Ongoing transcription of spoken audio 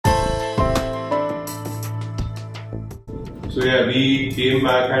So yeah, we came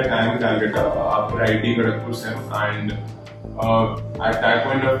back at IIM Calcutta after IT Kharagpur SEM, and at that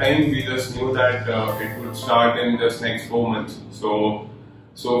point of time we just knew that it would start in just next 4 months. So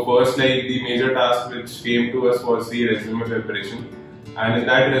first, like, the major task which came to us was the resume preparation. And in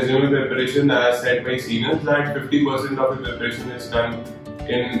that resume preparation, as said by seniors, that 50% of the preparation is done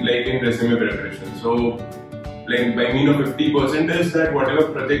in resume preparation. So like by mean of 50% is that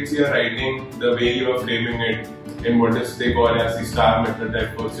whatever projects you are writing, the way you are framing it, in what is they call as the STAR method,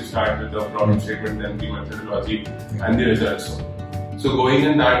 that first you start with the problem statement, then the methodology and the results. So going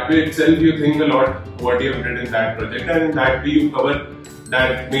in that way itself, you think a lot what you have did in that project, and in that way you cover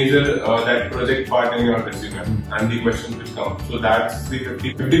that major that project part in your resume and the questions which come. So that's the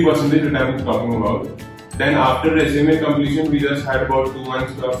 50% that I'm talking about. Then after resume completion, we just had about 2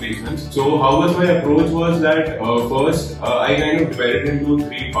 months of placements. So how was my approach was that first I kind of divided into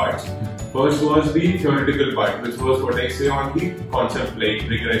 3 parts. First was the theoretical part, which was what I say on the concept like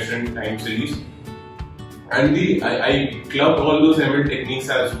regression, time series. And I clubbed all those ML techniques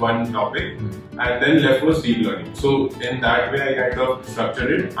as one topic, and then left was deep learning. So in that way I kind of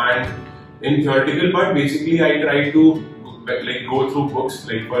structured it. And in theoretical part, basically I tried to go through books.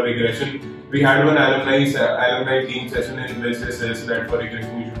 Like for regression, we had one alumni team session in which they suggested that for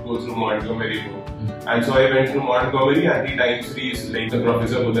regression you should go through Montgomery book. And so I went through Montgomery and the time series, like the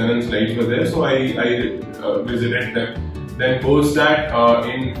Professor Budanan's slides were there, so I visited them. Then post that,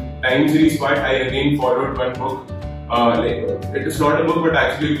 in time series part, I again followed one book. It is not a book but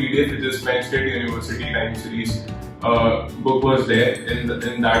actually a PDF, which is Penn State University time series book was there.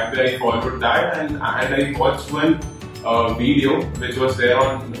 In that way I followed that, and I watched one video which was there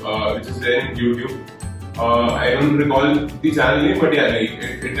on which is there in YouTube. I don't recall the channel name, but yeah, like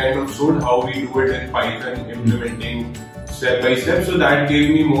it kind of showed how we do it in Python, implementing step by step. So that gave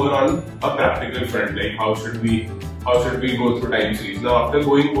me more on a practical front, like how should we go through time series. Now after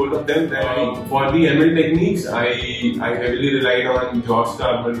going both of them, then for the ML techniques, I heavily relied on Josh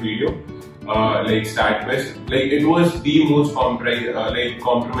Starman video, like StatQuest. Like it was the most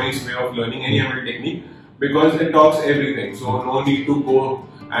compromised way of learning any ML technique, because it talks everything. So no need to go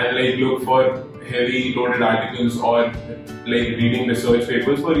and look for heavy loaded articles or reading research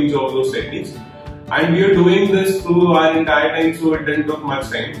papers for each of those techniques. And we are doing this through our entire time, so it didn't take much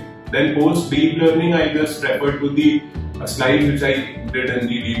time. Then post deep learning, I just referred to the slides which I did in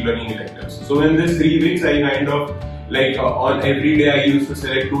the deep learning electives. So in this 3 weeks, I kind of on every day I used to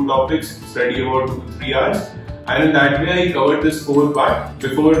select 2 topics, study about 2 to 3 hours, and in that way I covered this core part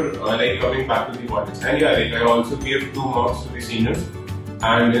before coming back to the college. And yeah, I also gave 2 mocks to the seniors.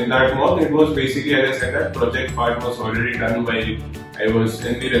 And in that mock, it was basically, as I said, that project part was already done while I was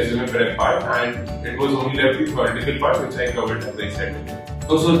in the resume prep part, and it was only left the theoretical part which I covered, as I said.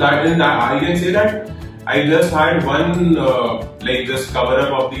 So that in that I can say that I just had one just cover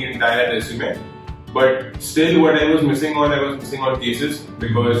up of the entire resume, but still what I was missing on cases,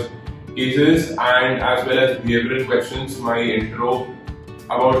 because cases and as well as behavioral questions, my intro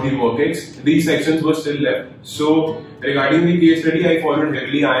about the workx, these sections were still left. So regarding the case study, I followed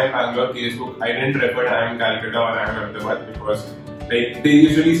heavily IIM Bangalore casebook. I didn't refer IIM Calcutta or IIM Ahmedabad, because they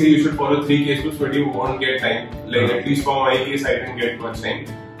usually say you should follow 3 casebooks, but you won't get time. At least for my case, I didn't get much time.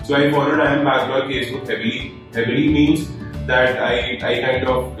 So I followed IIM Bangalore casebook heavily. Heavily means that I kind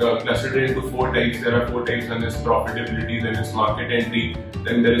of clustered it into 4 types. There are 4 types. Then there's profitability, then there's market entry,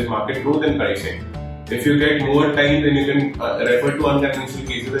 then there is market growth and pricing. If you get more time, then you can refer to unconventional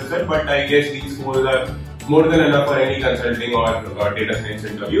cases as well, but I guess these 4 are more than enough for any consulting or data science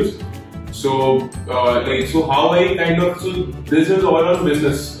interviews. So, so how I so this is all on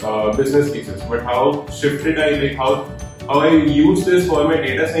business cases, but how shifted how I use this for my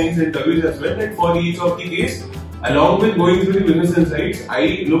data science interviews as well, and for each of the case, along with going through the business insights,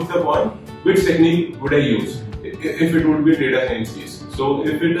 I looked upon which technique would I use if it would be a data science case. So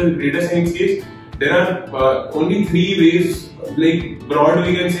if it is a data science case, there are only 3 ways, broad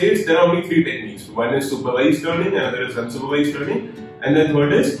we can say is there are only 3 techniques. One is supervised learning, another is unsupervised learning, and the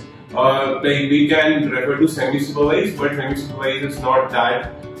third is we can refer to semi-supervised, but semi-supervised is not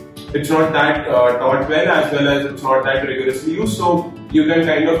that taught well as it's not that rigorously used. So you can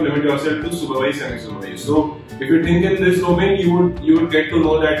kind of limit yourself to supervised, semi-supervised. So if you think in this domain, you would get to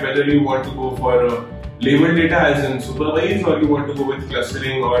know that whether you want to go for labeled data as in supervised, or you want to go with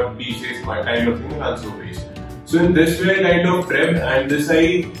clustering or B-shaped kind of thing in unsupervised. So in this way I kind of prepped, and this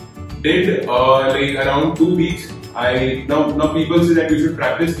I did around 2 weeks. Now people say that you should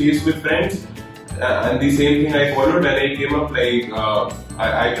practice case with friends, and the same thing I followed when I came up.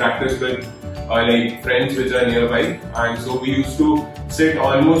 I practiced with friends which are nearby, and so we used to sit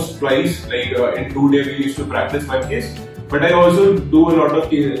almost twice. In 2 days we used to practice one case. But I also did a lot of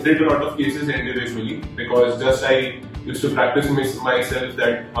cases individually, because just I used to practice myself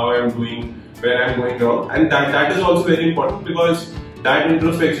that how I am doing, where I am going wrong, and that is also very important, because that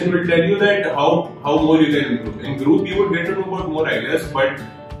introspection will tell you that how more you can improve. In group, you would get to know about more ideas, but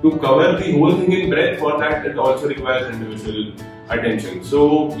to cover the whole thing in breadth, for that it also requires individual attention.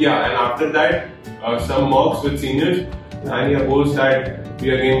 So yeah, and after that, some mocks with seniors, and post that we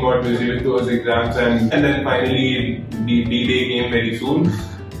again got busy with those exams, and then finally the D-Day came very soon.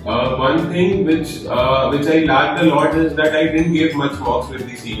 One thing which I lacked a lot is that I didn't give much mocks with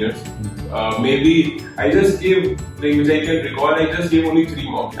the seniors. Maybe I just gave, which I can recall, I just gave only 3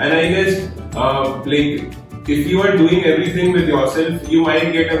 mocks. And I guess, if you are doing everything with yourself, you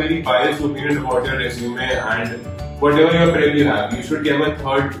might get a very biased opinion about your resume and whatever your prep you have. You should give a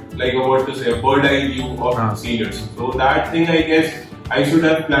third, a bird eye view of seniors. So that thing, I guess, I should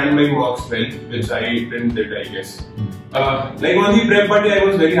have planned my mocks well, which I didn't did, I guess. On the prep party, I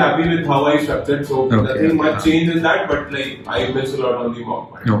was very happy with how I structured. So nothing much change in that, but I missed a lot on the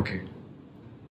mock part. Okay.